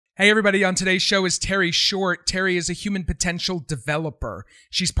Hey everybody, on today's show is Terry Short. Terry is a human potential developer.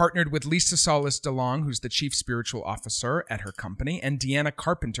 She's partnered with Lisa Solis DeLong, who's the chief spiritual officer at her company, and Deanna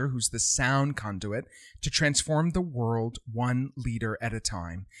Carpenter, who's the sound conduit, to transform the world one leader at a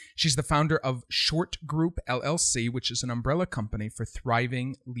time. She's the founder of Short Group LLC, which is an umbrella company for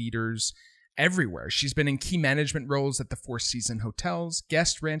thriving leaders everywhere. She's been in key management roles at the Four Seasons hotels,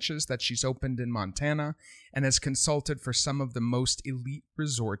 guest ranches that she's opened in Montana, and has consulted for some of the most elite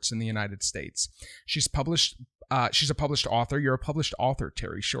resorts in the United States. She's a published author. You're a published author,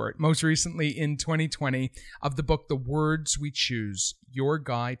 Terry Short. Most recently in 2020 of the book, The Words We Choose, Your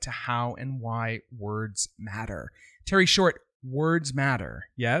Guide to How and Why Words Matter. Terry Short, words matter,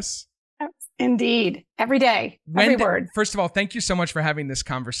 yes? Indeed. Every day, every word. First of all, thank you so much for having this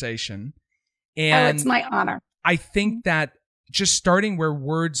conversation. And it's my honor. I think that just starting where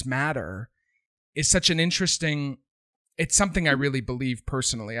words matter is such an interesting, it's something I really believe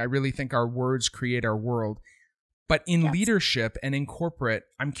personally. I really think our words create our world. But in leadership and in corporate,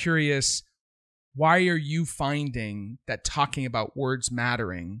 I'm curious, why are you finding that talking about words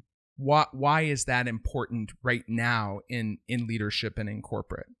mattering, why is that important right now in leadership and in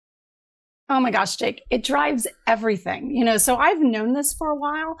corporate? Oh my gosh, Jake, it drives everything. So I've known this for a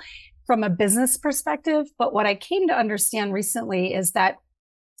while from a business perspective, but what I came to understand recently is that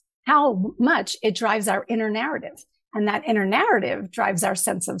how much it drives our inner narrative, and that inner narrative drives our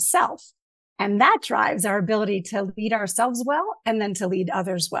sense of self, and that drives our ability to lead ourselves well and then to lead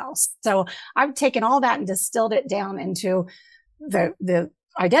others well. So I've taken all that and distilled it down into the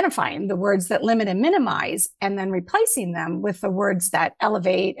identifying the words that limit and minimize, and then replacing them with the words that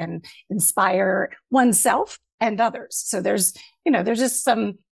elevate and inspire oneself and others. So there's just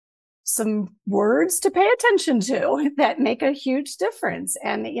some words to pay attention to that make a huge difference.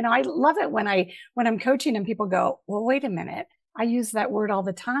 And, I love it when I'm coaching and people go, well, wait a minute, I use that word all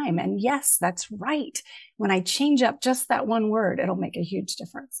the time. And yes, that's right. When I change up just that one word, it'll make a huge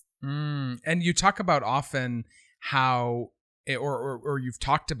difference. And you talk about often how, or you've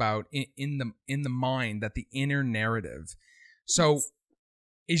talked about in the mind, that the inner narrative. So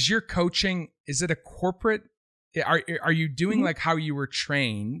is your coaching, is it a corporate, are you doing like how you were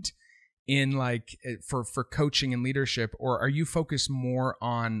trained in for coaching and leadership, or are you focused more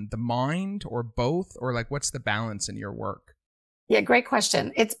on the mind, or both, or what's the balance in your work? Yeah, great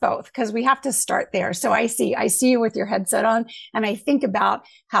question. It's both, because we have to start there. So I see you with your headset on, and I think about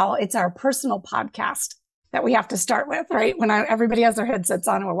how it's our personal podcast that we have to start with, right? When everybody has their headsets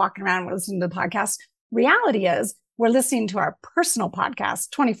on and we're walking around and we're listening to the podcast. Reality is we're listening to our personal podcast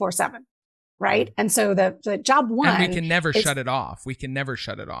 24/7, right? And so the job one, and we can never shut it off. We can never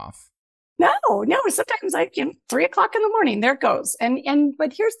shut it off. No. Sometimes 3 o'clock in the morning, there it goes.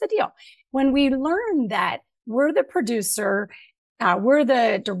 But here's the deal. When we learn that we're the producer, we're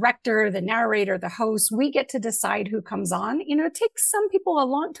the director, the narrator, the host, we get to decide who comes on. It takes some people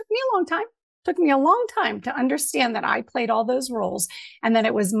took me a long time to understand that I played all those roles, and that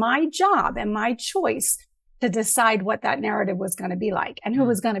it was my job and my choice to decide what that narrative was going to be like and who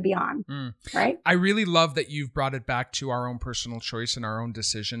was going to be on, right? I really love that you've brought it back to our own personal choice and our own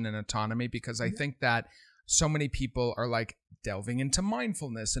decision and autonomy, because I think that so many people are delving into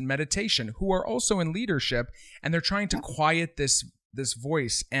mindfulness and meditation, who are also in leadership, and they're trying to quiet this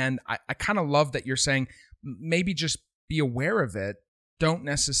voice. And I kind of love that you're saying maybe just be aware of it. Don't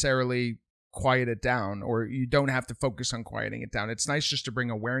necessarily quiet it down, or you don't have to focus on quieting it down. It's nice just to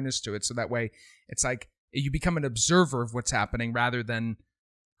bring awareness to it, so that way it's you become an observer of what's happening rather than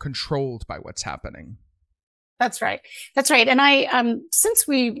controlled by what's happening. That's right. And I, since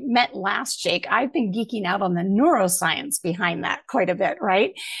we met last, Jake, I've been geeking out on the neuroscience behind that quite a bit,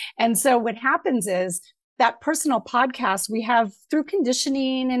 right? And so what happens is that personal podcast we have through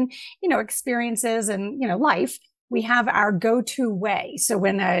conditioning and, experiences and, life, we have our go-to way. So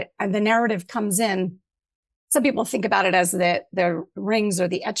when the narrative comes in, some people think about it as the rings or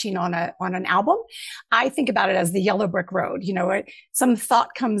the etching on an album. I think about it as the yellow brick road. Some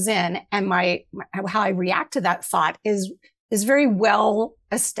thought comes in, and how I react to that thought is very well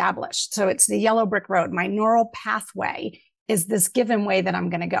established. So it's the yellow brick road. My neural pathway is this given way that I'm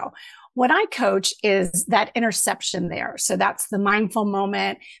going to go. What I coach is that interception there. So that's the mindful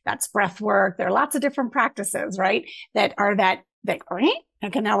moment. That's breath work. There are lots of different practices, right? That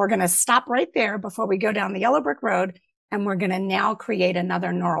okay, now we're going to stop right there before we go down the yellow brick road, and we're going to now create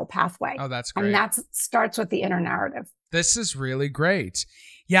another neural pathway. Oh, that's great. And that starts with the inner narrative. This is really great.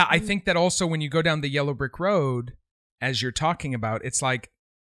 Yeah, I think that also when you go down the yellow brick road, as you're talking about, it's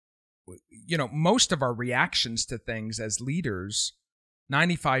most of our reactions to things as leaders,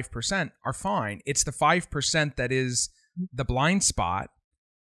 95% are fine. It's the 5% that is the blind spot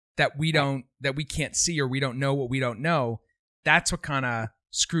that we can't see, or we don't know what we don't know, that's what kind of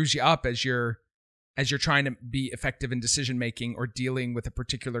screws you up as you're trying to be effective in decision making or dealing with a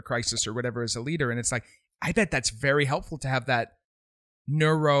particular crisis or whatever as a leader. And it's like, I bet that's very helpful to have that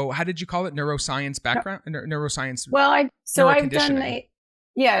how did you call it? Neuroscience background? Neuroscience. Well, I've done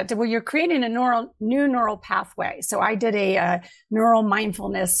well, you're creating a new neural pathway. So I did a neural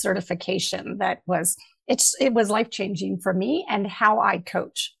mindfulness certification that was life-changing for me and how I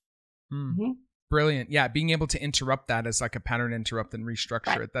coach. Mm-hmm. Brilliant. Yeah. Being able to interrupt that as like a pattern interrupt and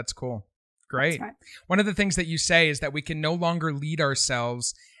restructure it. That's cool. Great. Right. One of the things that you say is that we can no longer lead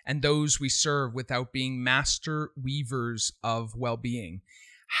ourselves and those we serve without being master weavers of well-being.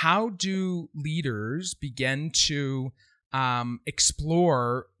 How do leaders begin to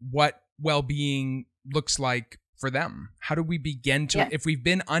explore what well-being looks like for them? How do we begin to, if we've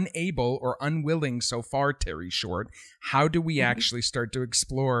been unable or unwilling so far, Terry Short, how do we actually start to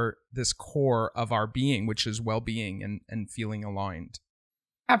explore this core of our being, which is well-being and feeling aligned?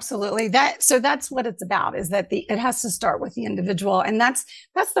 Absolutely. So that's what it's about, is that it has to start with the individual. And that's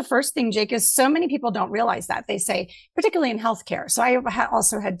the first thing, Jake, is so many people don't realize that. They say, particularly in healthcare. So I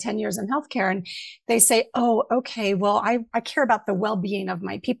also had 10 years in healthcare, and they say, oh, okay, well, I care about the well-being of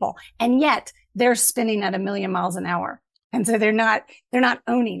my people. And yet they're spinning at 1,000,000 miles an hour. And so they're not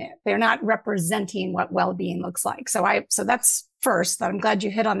owning it. They're not representing what well-being looks like. So that's first. I'm glad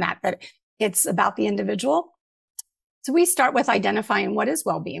you hit on that it's about the individual. So we start with identifying what is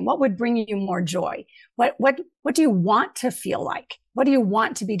well-being. What would bring you more joy? What do you want to feel like? What do you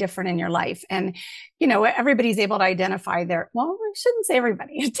want to be different in your life? And, everybody's able to identify I shouldn't say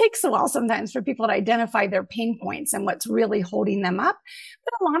everybody. It takes a while sometimes for people to identify their pain points and what's really holding them up.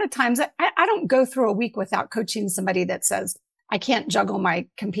 But a lot of times I don't go through a week without coaching somebody that says, I can't juggle my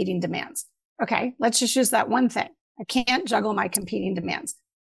competing demands. Okay, let's just use that one thing. I can't juggle my competing demands.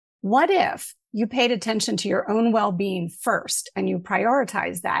 What if you paid attention to your own well-being first and you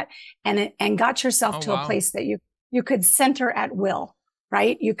prioritize that and got yourself to a place that you could center at will,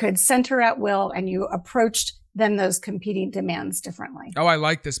 right? You could center at will and you approached then those competing demands differently. Oh, I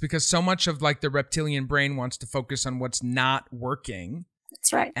like this, because so much of like the reptilian brain wants to focus on what's not working.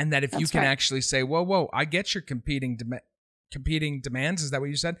 That's right. And that if you can actually say, whoa, I get your competing demands. Is that what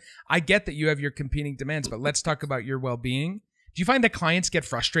you said? I get that you have your competing demands, but let's talk about your well-being. Do you find that clients get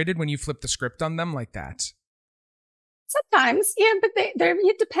frustrated when you flip the script on them like that? Sometimes, yeah, but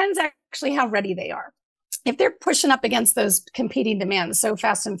it depends actually how ready they are. If they're pushing up against those competing demands so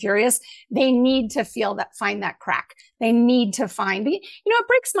fast and furious, they need to find that crack. They need to find, it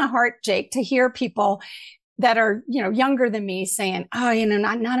breaks my heart, Jake, to hear people that are, younger than me saying, oh,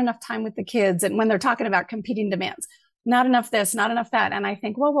 not enough time with the kids. And when they're talking about competing demands, not enough this, not enough that. And I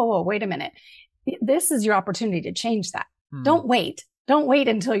think, whoa, wait a minute. This is your opportunity to change that. Don't wait. Don't wait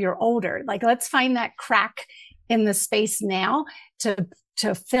until you're older. Like, let's find that crack in the space now to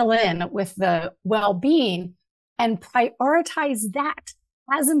fill in with the well-being and prioritize that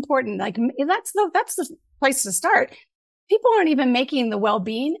as important. Like, that's the place to start. People aren't even making the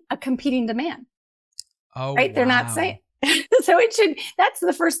well-being a competing demand. Oh, right. Wow. They're not saying. So that's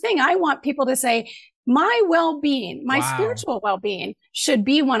the first thing. I want people to say, my well-being, my spiritual well-being should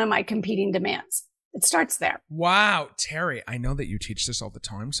be one of my competing demands. It starts there. Wow. Terry, I know that you teach this all the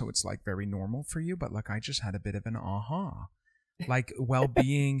time, so it's like very normal for you, but like I just had a bit of an aha. Like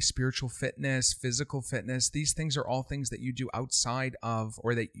well-being, spiritual fitness, physical fitness, these things are all things that you do outside of,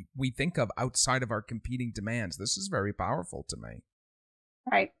 or that we think of outside of our competing demands. This is very powerful to me.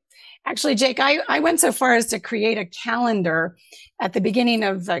 Right. Actually, Jake, I went so far as to create a calendar at the beginning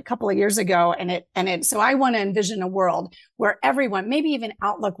of a couple of years ago. So I want to envision a world where everyone, maybe even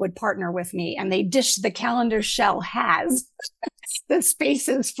Outlook, would partner with me, and the calendar shell has the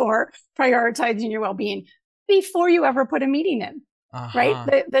spaces for prioritizing your well-being before you ever put a meeting in,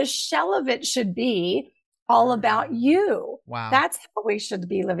 right? The shell of it should be all about you. Wow. That's how we should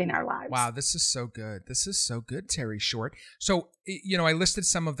be living our lives. Wow. This is so good. This is so good, Terry Short. So, I listed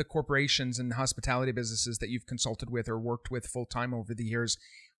some of the corporations and hospitality businesses that you've consulted with or worked with full time over the years.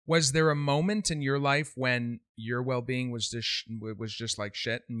 Was there a moment in your life when your well-being was just like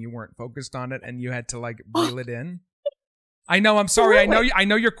shit and you weren't focused on it and you had to like reel it in? I know. I'm sorry. I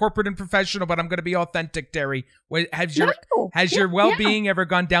know you're corporate and professional, but I'm going to be authentic, Terry. Has your well-being ever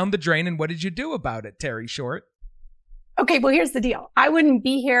gone down the drain, and what did you do about it, Terry Short? Okay, well, here's the deal. I wouldn't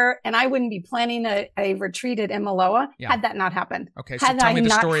be here, and I wouldn't be planning a retreat at Imiloa had that not happened. Okay, so tell me the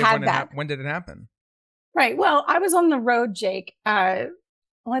story of when did it happen? Right. Well, I was on the road, Jake.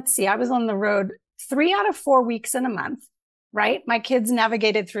 Let's see. I was on the road 3 out of 4 weeks in a month. right? My kids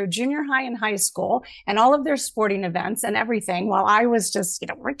navigated through junior high and high school and all of their sporting events and everything while I was just,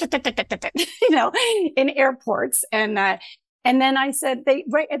 in airports. And then I said, they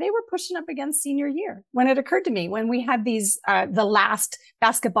were pushing up against senior year when it occurred to me, when we had these, the last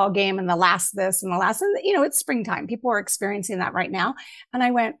basketball game and the last this and the last, and it's springtime. People are experiencing that right now. And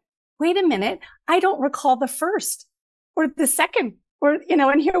I went, wait a minute. I don't recall the first or the second or,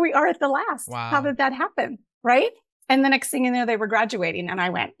 and here we are at the last. Wow. How did that happen? Right. And the next thing you know, they were graduating and I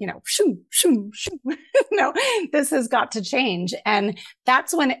went, shoo, shoo, shoo. No, this has got to change. And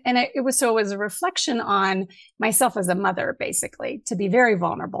that's when, and it was a reflection on myself as a mother, basically, to be very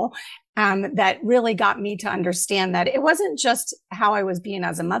vulnerable. That really got me to understand that it wasn't just how I was being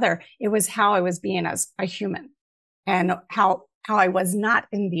as a mother. It was how I was being as a human and how I was not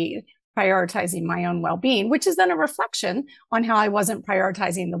indeed prioritizing my own well-being, which is then a reflection on how I wasn't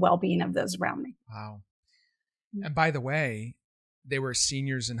prioritizing the well-being of those around me. Wow. And by the way, they were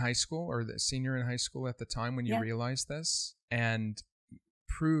seniors in high school or the senior in high school at the time when you realized this, and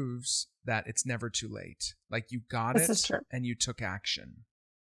proves that it's never too late. Like you got This is true. And you took action.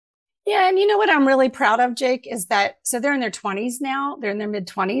 Yeah. And you know what I'm really proud of, Jake, is that, so they're in their 20s now, they're in their mid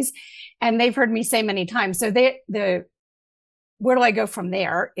 20s, and they've heard me say many times. So where do I go from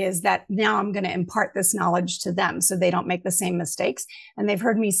there is that now I'm going to impart this knowledge to them so they don't make the same mistakes. And they've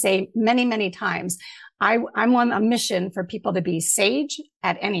heard me say many, many times, I'm on a mission for people to be sage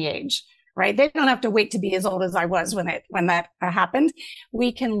at any age, right? They don't have to wait to be as old as I was when that happened.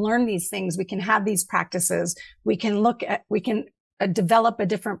 We can learn these things. We can have these practices. We can develop a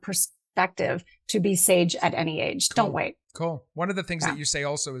different perspective to be sage at any age. Cool. Don't wait. Cool. One of the things that you say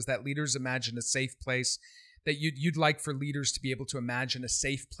also is that leaders imagine a safe place, that you'd like for leaders to be able to imagine a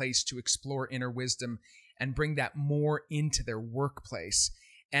safe place to explore inner wisdom and bring that more into their workplace.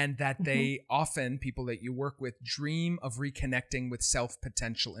 And that they often, people that you work with, dream of reconnecting with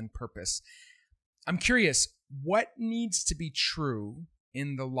self-potential and purpose. I'm curious, what needs to be true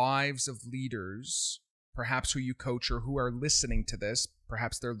in the lives of leaders, perhaps who you coach or who are listening to this,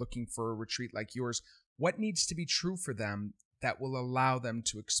 perhaps they're looking for a retreat like yours. What needs to be true for them that will allow them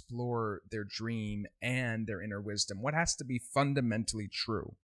to explore their dream and their inner wisdom? What has to be fundamentally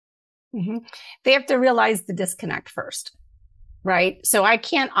true? They have to realize the disconnect first. Right. So I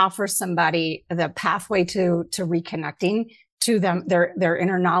can't offer somebody the pathway to reconnecting to them, their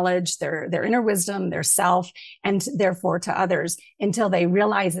inner knowledge, their inner wisdom, their self, and therefore to others until they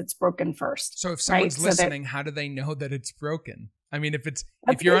realize it's broken first. So if someone's listening, how do they know that it's broken? I mean,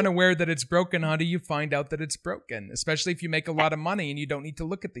 if you're unaware that it's broken, how do you find out that it's broken? Especially if you make a lot of money and you don't need to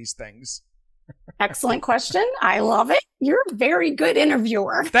look at these things. Excellent question. I love it. You're a very good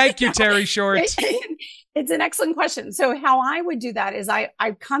interviewer. Thank you, Terry Short. It's an excellent question. So how I would do that is I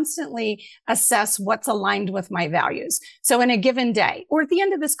constantly assess what's aligned with my values. So in a given day or at the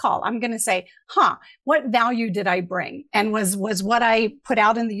end of this call, I'm going to say, what value did I bring? And was what I put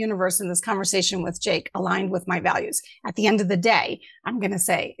out in the universe in this conversation with Jake aligned with my values? At the end of the day, I'm going to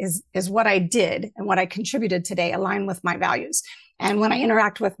say, is what I did and what I contributed today aligned with my values? And when I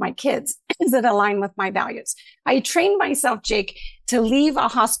interact with my kids, is it aligned with my values? I trained myself, Jake, to leave a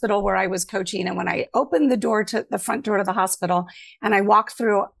hospital where I was coaching. And when I opened the front door to the hospital and I walked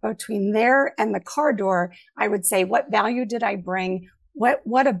through between there and the car door, I would say, what value did I bring?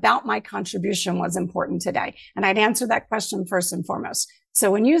 What about my contribution was important today? And I'd answer that question first and foremost.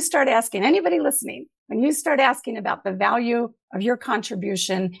 So when you start asking, anybody listening, when you start asking about the value of your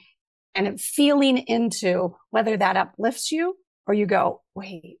contribution and feeling into whether that uplifts you, or you go,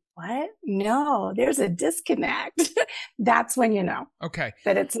 wait, what? No, there's a disconnect. That's when you know. Okay.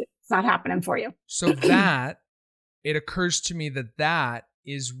 That it's not happening for you. So it occurs to me that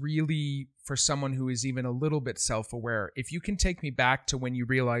is really for someone who is even a little bit self-aware. If you can take me back to when you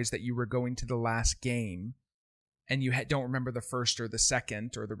realized that you were going to the last game and you don't remember the first or the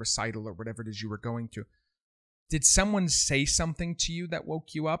second or the recital or whatever it is you were going to, did someone say something to you that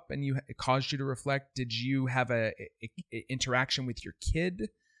woke you up and it caused you to reflect? Did you have a interaction with your kid?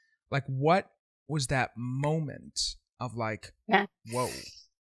 Like, what was that moment of like, whoa?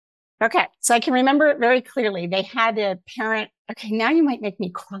 Okay. So I can remember it very clearly. They had a parent. Okay. Now you might make me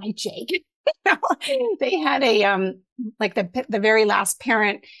cry, Jake. They had the very last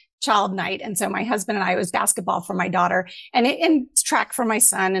parent child night. And so my husband and I, it was basketball for my daughter and track for my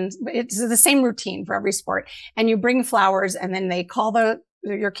son. And it's the same routine for every sport. And you bring flowers and then they call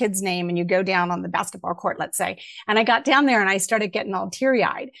your kid's name and you go down on the basketball court, let's say. And I got down there and I started getting all teary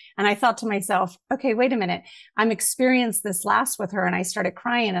eyed. And I thought to myself, okay, wait a minute. I'm experienced this last with her. And I started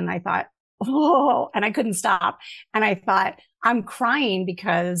crying and I thought, oh, and I couldn't stop. And I thought, I'm crying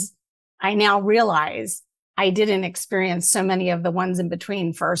because I now realize I didn't experience so many of the ones in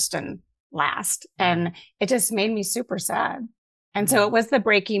between first and last. And it just made me super sad. And so it was the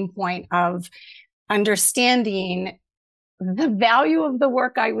breaking point of understanding the value of the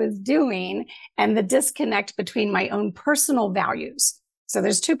work I was doing and the disconnect between my own personal values. So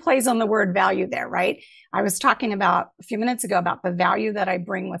there's two plays on the word value there, right? I was talking about a few minutes ago about the value that I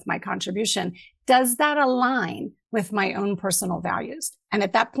bring with my contribution. Does that align with my own personal values? And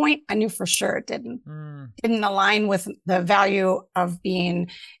at that point, I knew for sure it didn't. Didn't align with the value of being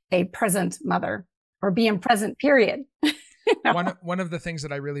a present mother or being present, period. One of the things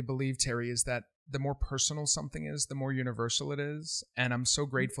that I really believe, Terry, is that the more personal something is, the more universal it is. And I'm so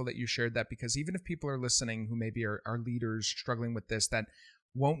grateful that you shared that, because even if people are listening who maybe are leaders struggling with this, that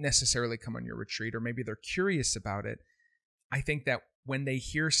won't necessarily come on your retreat, or maybe they're curious about it, I think that when they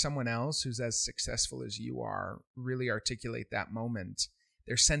hear someone else who's as successful as you are really articulate that moment,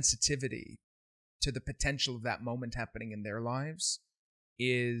 their sensitivity to the potential of that moment happening in their lives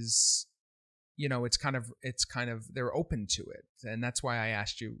is, it's kind of they're open to it. And that's why I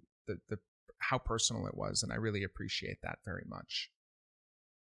asked you the how personal it was, and I really appreciate that very much.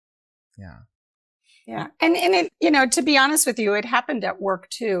 Yeah. And it, to be honest with you, it happened at work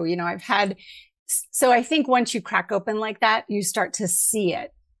too. So I think once you crack open like that, you start to see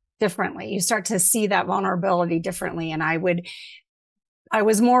it differently. You start to see that vulnerability differently. And I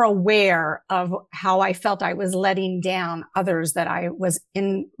was more aware of how I felt I was letting down others that I was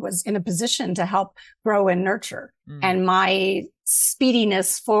in a position to help grow and nurture. And my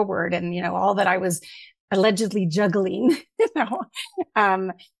speediness forward and, all that I was allegedly juggling,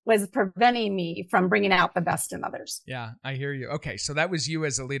 was preventing me from bringing out the best in others. Yeah, I hear you. Okay, so that was you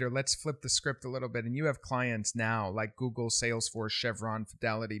as a leader. Let's flip the script a little bit. And you have clients now like Google, Salesforce, Chevron,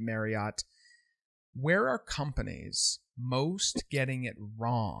 Fidelity, Marriott. Where are companies most getting it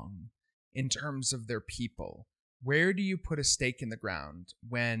wrong in terms of their people? Where do you put a stake in the ground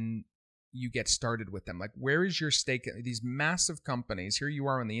when you get started with them? Like, where is your stake? These massive companies, here you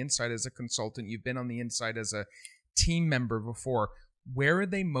are on the inside as a consultant, you've been on the inside as a team member before. Where are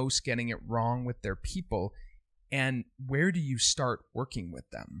they most getting it wrong with their people? And where do you start working with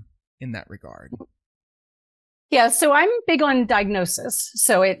them in that regard? Yeah, so I'm big on diagnosis.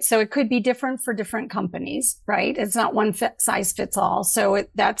 So it could be different for different companies, right? It's not one size fits all. So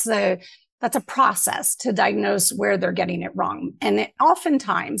that's a process to diagnose where they're getting it wrong. And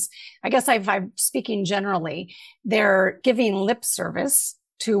oftentimes, I guess I'm speaking generally, they're giving lip service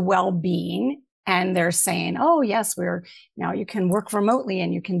to well-being, and they're saying, "Oh yes, you can work remotely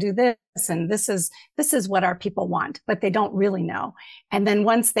and you can do this, and this is what our people want," but they don't really know. And then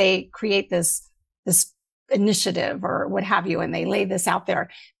once they create this initiative or what have you, and they lay this out there,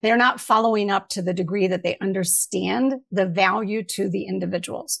 they're not following up to the degree that they understand the value to the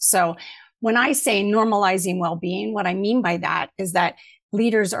individuals. So when I say normalizing well-being, what I mean by that is that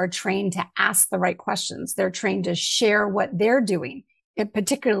leaders are trained to ask the right questions. They're trained to share what they're doing,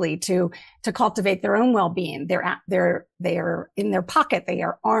 particularly to cultivate their own well-being. They are in their pocket. They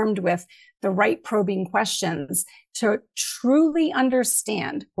are armed with the right probing questions to truly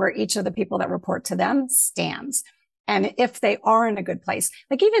understand where each of the people that report to them stands. And if they are in a good place,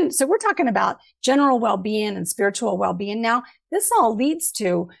 so we're talking about general well-being and spiritual well-being now. This all leads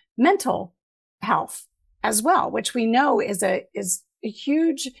to mental health as well, which we know is a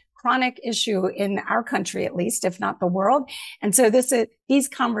huge chronic issue in our country, at least, if not the world. And so these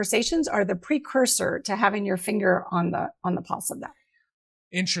conversations are the precursor to having your finger on the pulse of that.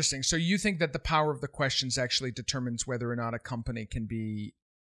 Interesting. So you think that the power of the questions actually determines whether or not a company can be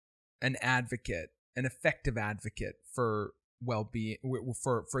an effective advocate for well-being,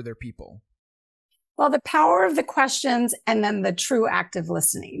 for their people? Well, the power of the questions, and then the true active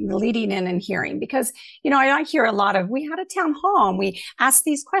listening, the leading in and hearing, because, I hear a lot of, we had a town hall and we asked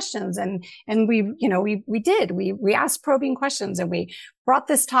these questions and we asked probing questions and we brought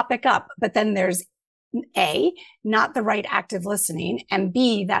this topic up, but then there's A, not the right active listening, and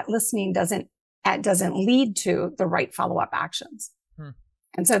B, that listening doesn't lead to the right follow-up actions.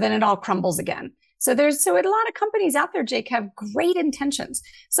 And so then it all crumbles again. So a lot of companies out there, Jake, have great intentions.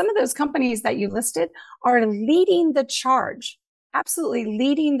 Some of those companies that you listed are leading the charge, absolutely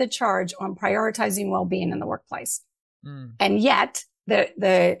leading the charge on prioritizing well-being in the workplace. And yet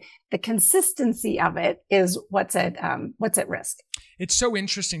the consistency of it is what's at risk. It's so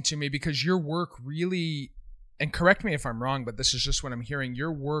interesting to me because your work really, and correct me if I'm wrong, but this is just what I'm hearing,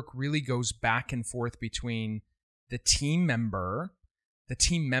 your work really goes back and forth between the team member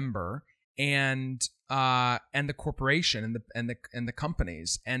and the corporation and the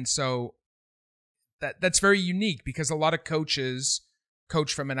companies. And so that's very unique, because a lot of coaches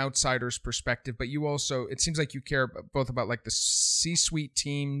coach from an outsider's perspective, but you also, it seems like you care both about like the C-suite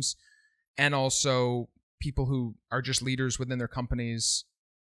teams and also people who are just leaders within their companies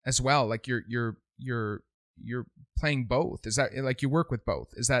as well. Like you're playing both. Is that like you work with both?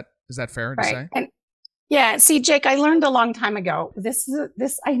 Is that fair to say? And yeah, see, Jake, I learned a long time ago.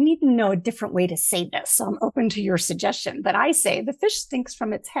 I need to know a different way to say this. So I'm open to your suggestion. But I say the fish stinks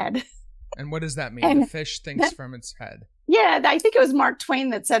from its head. And what does that mean? The fish thinks from its head. Yeah, I think it was Mark Twain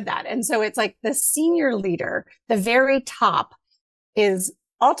that said that. And so it's like the senior leader, the very top, is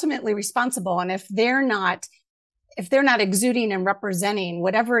ultimately responsible. And if they're not exuding and representing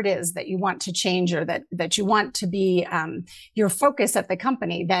whatever it is that you want to change or that you want to be your focus at the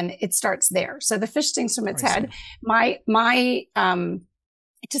company, then it starts there. So the fish stinks from its head. It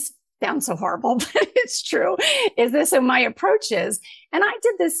just sounds so horrible, but it's true. So my approach is, and I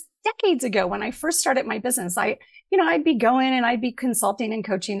did this decades ago when I first started my business. I'd be going and I'd be consulting and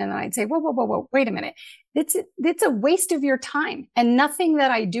coaching, and then I'd say, whoa, wait a minute. It's a waste of your time, and nothing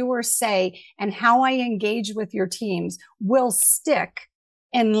that I do or say and how I engage with your teams will stick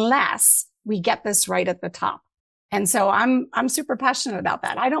unless we get this right at the top. And so I'm super passionate about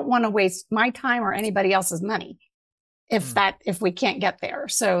that. I don't want to waste my time or anybody else's money if we can't get there.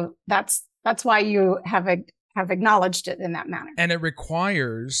 So that's why you have acknowledged it in that manner. And it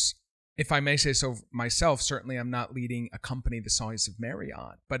requires, if I may say so myself, certainly I'm not leading a company the size of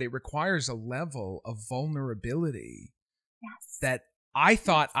Marriott, but it requires a level of vulnerability that I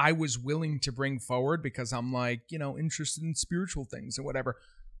thought I was willing to bring forward because I'm like, interested in spiritual things and whatever.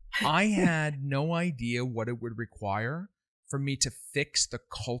 I had no idea what it would require for me to fix the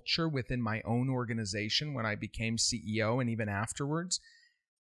culture within my own organization when I became CEO and even afterwards,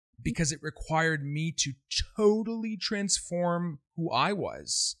 because it required me to totally transform who I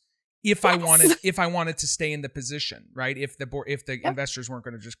was. If I wanted to stay in the position, right? If the investors weren't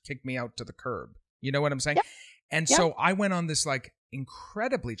going to just kick me out to the curb, you know what I'm saying? Yep. And so I went on this like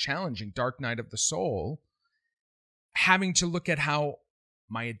incredibly challenging dark night of the soul, having to look at how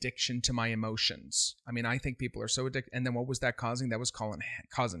my addiction to my emotions. I mean, I think people are so addicted. And then what was that causing? That was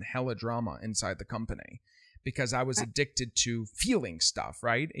causing hella drama inside the company because I was addicted to feeling stuff,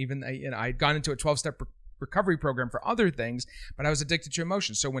 right? Even I'd gone into a 12-step recovery program for other things, but I was addicted to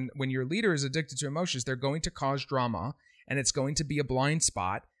emotions. So when your leader is addicted to emotions, they're going to cause drama, and it's going to be a blind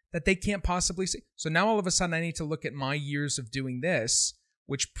spot that they can't possibly see. So now all of a sudden I need to look at my years of doing this,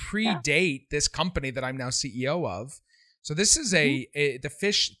 which predate this company that I'm now CEO of. So this is the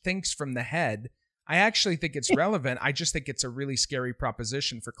fish thinks from the head. I actually think it's relevant. I just think it's a really scary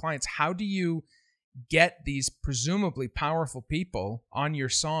proposition for clients. How do you get these presumably powerful people on your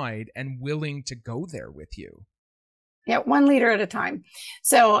side and willing to go there with you? Yeah, one leader at a time.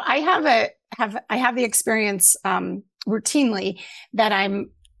 So I have the experience routinely that I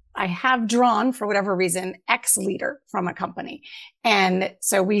have drawn, for whatever reason, ex-leader from a company. And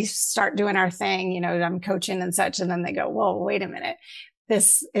so we start doing our thing, I'm coaching and such. And then they go, whoa, wait a minute.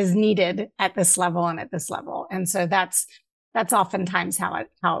 This is needed at this level and at this level. And so that's oftentimes how it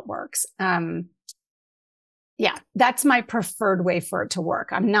works. Yeah, that's my preferred way for it to work.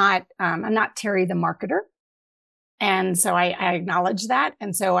 I'm not Terry the marketer. And so I acknowledge that.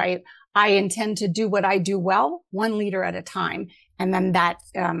 And so I intend to do what I do well, one leader at a time. And then that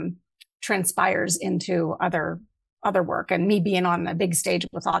transpires into other work and me being on the big stage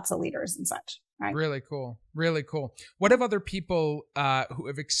with lots of leaders and such. Right? Really cool. Really cool. What have other people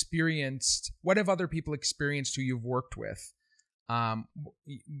what have other people experienced who you've worked with?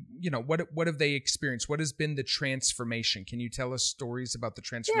 What have they experienced? What has been the transformation? Can you tell us stories about the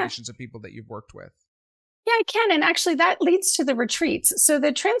transformations of people that you've worked with? Yeah, I can. And actually that leads to the retreats. So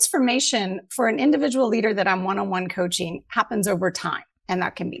the transformation for an individual leader that I'm one-on-one coaching happens over time. And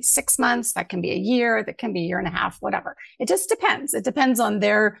that can be 6 months, that can be a year, that can be a year and a half, whatever. It just depends. It depends on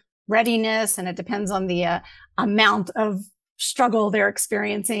their readiness, and it depends on the amount of struggle they're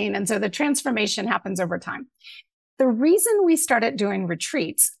experiencing. And so the transformation happens over time. The reason we started doing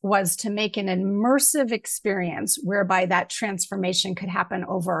retreats was to make an immersive experience whereby that transformation could happen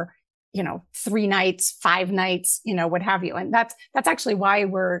over 3 nights, 5 nights, what have you. And that's actually why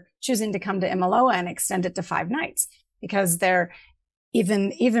we're choosing to come to Imiloa and extend it to 5 nights, because they're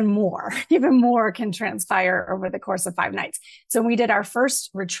even more can transpire over the course of 5 nights. So when we did our first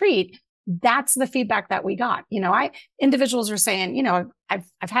retreat, that's the feedback that we got. Individuals were saying,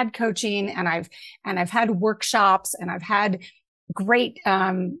 I've had coaching and I've had workshops and I've had great,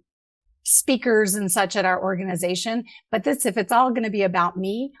 speakers and such at our organization. But if it's all going to be about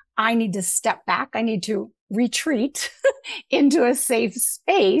me, I need to step back. I need to retreat into a safe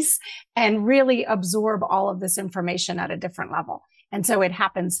space and really absorb all of this information at a different level. And so it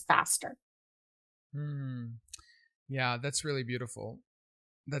happens faster. Yeah, that's really beautiful.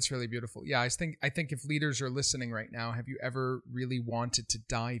 That's really beautiful. Yeah, I think if leaders are listening right now, have you ever really wanted to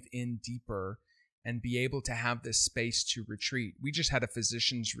dive in deeper and be able to have this space to retreat? We just had a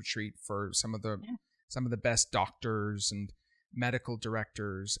physicians retreat for some of the best doctors and medical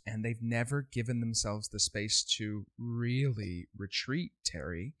directors, and they've never given themselves the space to really retreat,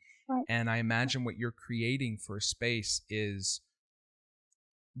 Terry. Right. And I imagine what you're creating for a space is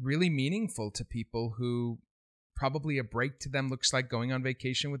really meaningful to people who probably a break to them looks like going on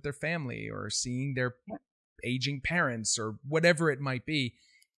vacation with their family or seeing their aging parents or whatever it might be.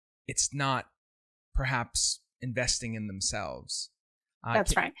 It's not perhaps investing in themselves.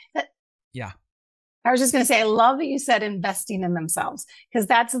 That's right. Yeah. I was just going to say, I love that you said investing in themselves, because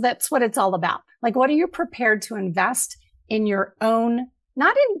that's what it's all about. Like, what are you prepared to invest in your own,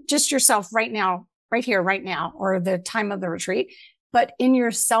 not in just yourself right now, right here, right now, or the time of the retreat, but in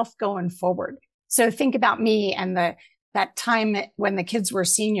yourself going forward. So think about me and that time when the kids were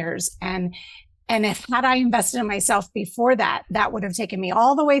seniors, and if had I invested in myself before that, that would have taken me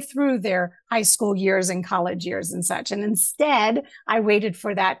all the way through their high school years and college years and such. And instead, I waited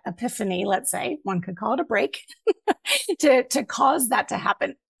for that epiphany, let's say, one could call it a break, to cause that to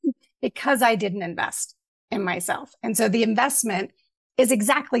happen, because I didn't invest in myself. And so the investment is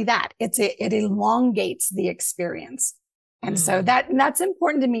exactly that. It elongates the experience. And so that's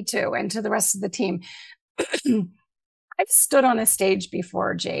important to me too, and to the rest of the team. I've stood on a stage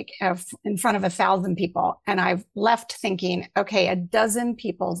before, Jake, in front of 1,000 people, and I've left thinking, okay, 12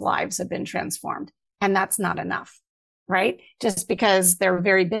 people's lives have been transformed, and that's not enough, right? Just because they're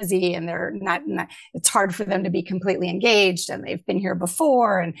very busy and they're not, it's hard for them to be completely engaged, and they've been here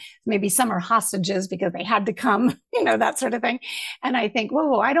before, and maybe some are hostages because they had to come, that sort of thing. And I think,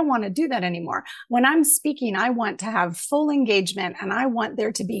 whoa, I don't want to do that anymore. When I'm speaking, I want to have full engagement, and I want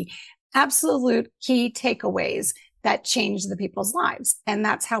there to be absolute key takeaways that change the people's lives. And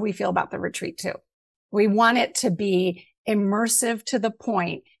that's how we feel about the retreat too. We want it to be immersive to the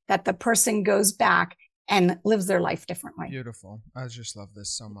point that the person goes back and lives their life differently. Beautiful. I just love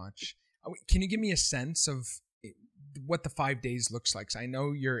this so much. Can you give me a sense of what the 5 days looks like? So I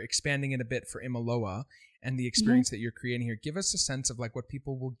know you're expanding it a bit for Imiloa and the experience that you're creating here. Give us a sense of like what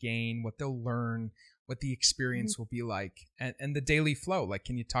people will gain, what they'll learn, what the experience will be like, and the daily flow. Like,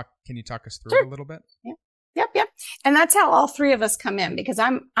 can you talk us through it a little bit? Yeah. Yep. And that's how all three of us come in, because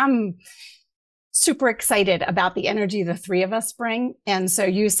I'm super excited about the energy the three of us bring. And so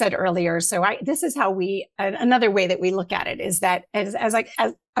you said earlier, this is how another way that we look at it is that as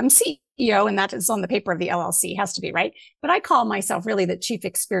I'm CEO, and that is on the paper of the LLC, has to be, right? But I call myself really the Chief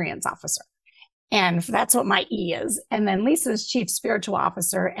Experience Officer. And that's what my E is. And then Lisa's Chief Spiritual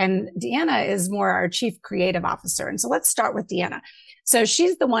Officer, and Deanna is more our Chief Creative Officer. And so let's start with Deanna. So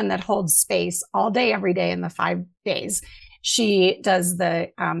she's the one that holds space all day, every day in the 5 days. She does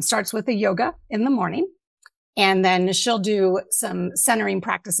starts with the yoga in the morning, and then she'll do some centering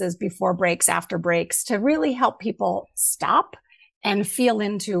practices before breaks, after breaks, to really help people stop and feel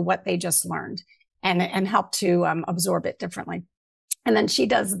into what they just learned and help to absorb it differently. And then she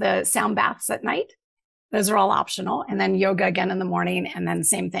does the sound baths at night. Those are all optional. And then yoga again in the morning. And then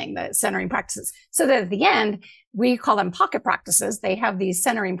same thing, the centering practices. So that at the end, we call them pocket practices. They have these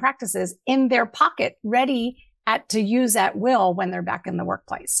centering practices in their pocket ready to use at will when they're back in the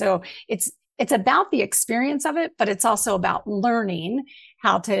workplace. So it's about the experience of it, but it's also about learning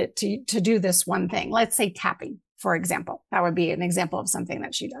how to do this one thing. Let's say tapping, for example. That would be an example of something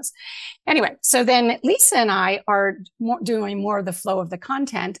that she does. Anyway, so then Lisa and I are doing more of the flow of the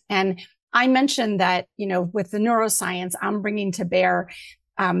content. And I mentioned that, with the neuroscience, I'm bringing to bear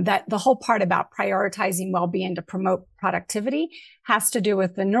that the whole part about prioritizing well-being to promote productivity has to do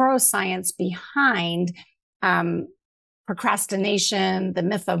with the neuroscience behind procrastination, the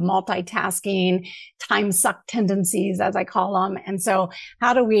myth of multitasking, time suck tendencies, as I call them. And so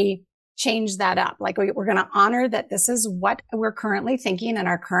how do we change that up? Like, we're going to honor that this is what we're currently thinking in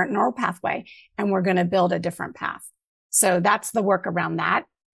our current neural pathway, and we're going to build a different path. So that's the work around that.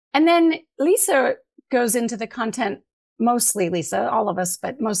 And then Lisa goes into the content, mostly Lisa, all of us,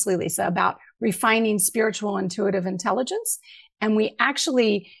 but mostly Lisa, about refining spiritual intuitive intelligence. And we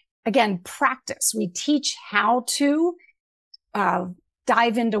actually, again, practice. We teach how to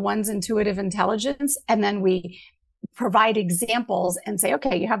dive into one's intuitive intelligence, and then we provide examples and say,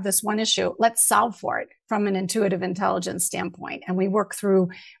 okay, you have this one issue. Let's solve for it from an intuitive intelligence standpoint. And we work through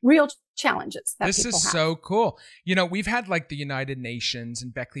real challenges that this people is have. So cool. We've had like the United Nations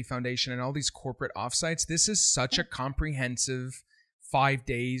and Beckley Foundation and all these corporate offsites. This is such a comprehensive 5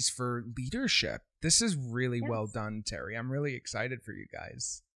 days for leadership. This is really well done, Terry. I'm really excited for you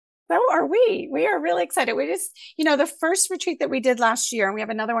guys. So are we. We are really excited. We just, the first retreat that we did last year, and we have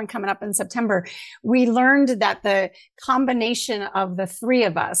another one coming up in September, we learned that the combination of the three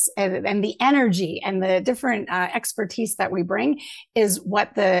of us and the energy and the different expertise that we bring is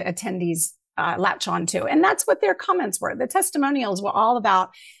what the attendees latch on to. And that's what their comments were. The testimonials were all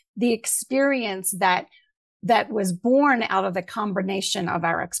about the experience that was born out of the combination of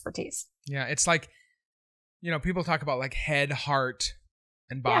our expertise. Yeah. It's like, people talk about like head, heart,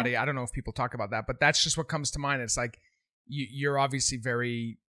 and body. Yeah. I don't know if people talk about that, but that's just what comes to mind. It's like you're obviously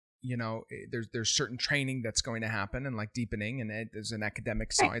very, there's certain training that's going to happen and like deepening, and there's an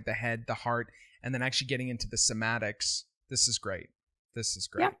academic side, the head, the heart, and then actually getting into the somatics. This is great.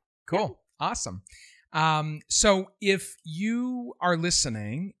 Yeah. Cool. Yeah. Awesome. So if you are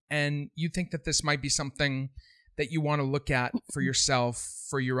listening and you think that this might be something that you want to look at for yourself,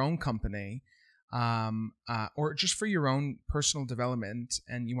 for your own company, or just for your own personal development,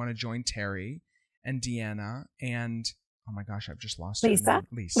 and you want to join Terry and Deanna and, oh my gosh, I've just lost Lisa.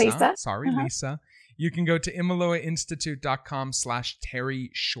 Lisa. Sorry, Lisa. You can go to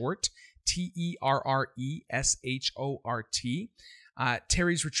imiloainstitute.com/Terry Short, TerreShort.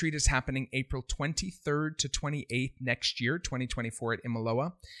 Terry's retreat is happening April 23rd to 28th next year, 2024 at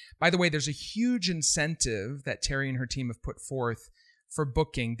Imiloa. By the way, there's a huge incentive that Terry and her team have put forth for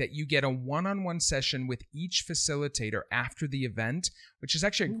booking, that you get a one-on-one session with each facilitator after the event, which is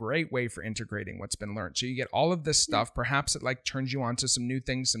actually a great way for integrating what's been learned. So you get all of this stuff. Perhaps it like turns you on to some new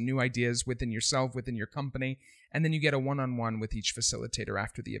things, some new ideas within yourself, within your company. And then you get a one-on-one with each facilitator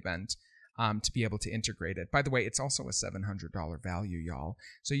after the event to be able to integrate it. By the way, it's also a $700 value, y'all.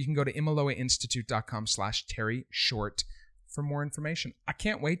 So you can go to imiloainstitute.com/Terry Short for more information. I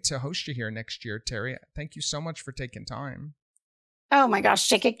can't wait to host you here next year, Terry. Thank you so much for taking time. Oh my gosh,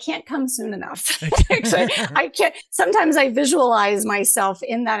 Jake, it can't come soon enough. I can't. Sometimes I visualize myself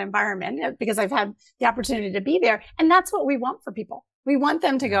in that environment because I've had the opportunity to be there. And that's what we want for people. We want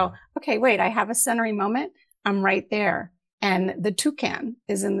them to go, okay, wait, I have a centering moment. I'm right there. And the toucan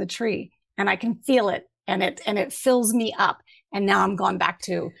is in the tree and I can feel it, and it fills me up. And now I'm going back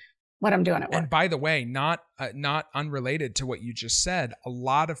to what I'm doing at work. And by the way, not unrelated to what you just said, a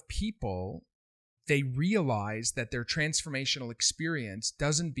lot of people, they realize that their transformational experience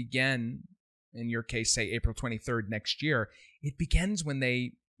doesn't begin, in your case, say April 23rd next year. It begins when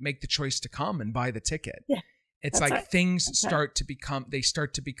they make the choice to come and buy the ticket. Yeah, it's like things start to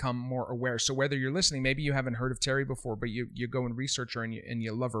become more aware. So whether you're listening, maybe you haven't heard of Terry before, but you go and research her and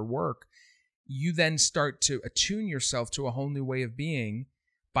you love her work, you then start to attune yourself to a whole new way of being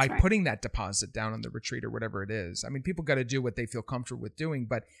by putting that deposit down on the retreat or whatever it is. I mean, people got to do what they feel comfortable with doing,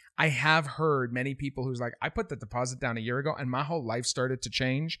 but I have heard many people who's like, I put the deposit down a year ago and my whole life started to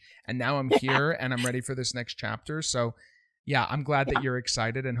change, and now I'm here and I'm ready for this next chapter. So yeah, I'm glad that you're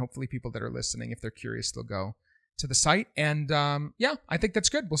excited, and hopefully people that are listening, if they're curious, they'll go to the site. And I think that's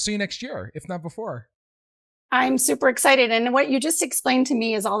good. We'll see you next year, if not before. I'm super excited. And what you just explained to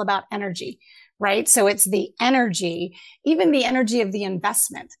me is all about energy, right? So it's the energy, even the energy of the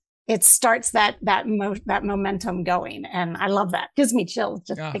investment. It starts that momentum going. And I love that. Gives me chills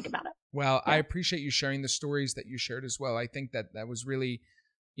just to think about it. Well, I appreciate you sharing the stories that you shared as well. I think that was really,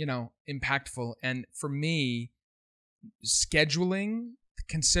 impactful. And for me,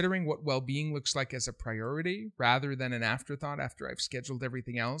 considering what well-being looks like as a priority rather than an afterthought after I've scheduled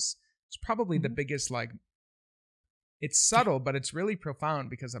everything else, it's probably the biggest, it's subtle, but it's really profound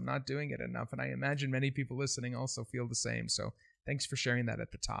because I'm not doing it enough. And I imagine many people listening also feel the same. So thanks for sharing that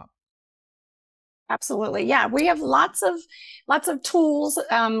at the top. Absolutely. Yeah. We have lots of tools,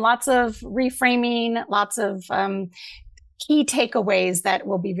 lots of reframing, lots of key takeaways that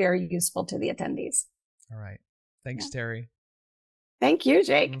will be very useful to the attendees. All right. Thanks, Terry. Thank you,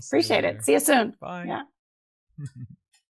 Jake. Appreciate it. See you soon. Bye. Yeah.